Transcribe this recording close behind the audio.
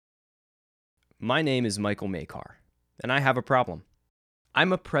My name is Michael Makar, and I have a problem.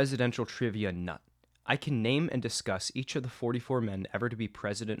 I'm a presidential trivia nut. I can name and discuss each of the 44 men ever to be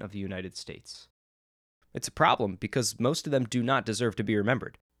president of the United States. It's a problem because most of them do not deserve to be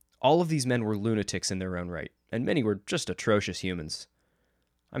remembered. All of these men were lunatics in their own right, and many were just atrocious humans.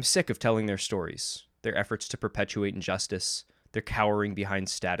 I'm sick of telling their stories, their efforts to perpetuate injustice, their cowering behind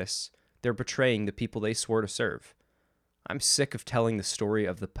status, their betraying the people they swore to serve. I'm sick of telling the story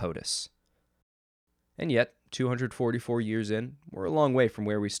of the POTUS. And yet, 244 years in, we're a long way from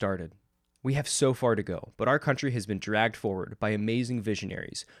where we started. We have so far to go, but our country has been dragged forward by amazing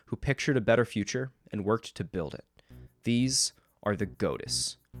visionaries who pictured a better future and worked to build it. These are the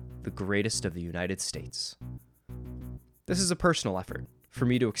GOTUS, the greatest of the United States. This is a personal effort for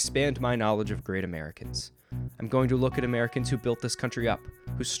me to expand my knowledge of great Americans. I'm going to look at Americans who built this country up,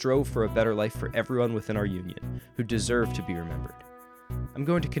 who strove for a better life for everyone within our union, who deserve to be remembered. I'm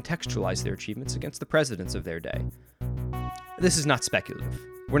going to contextualize their achievements against the presidents of their day. This is not speculative.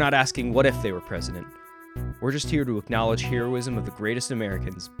 We're not asking what if they were president. We're just here to acknowledge heroism of the greatest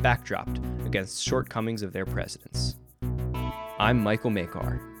Americans backdropped against shortcomings of their presidents. I'm Michael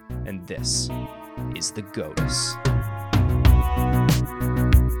Makar, and this is the GOTUS.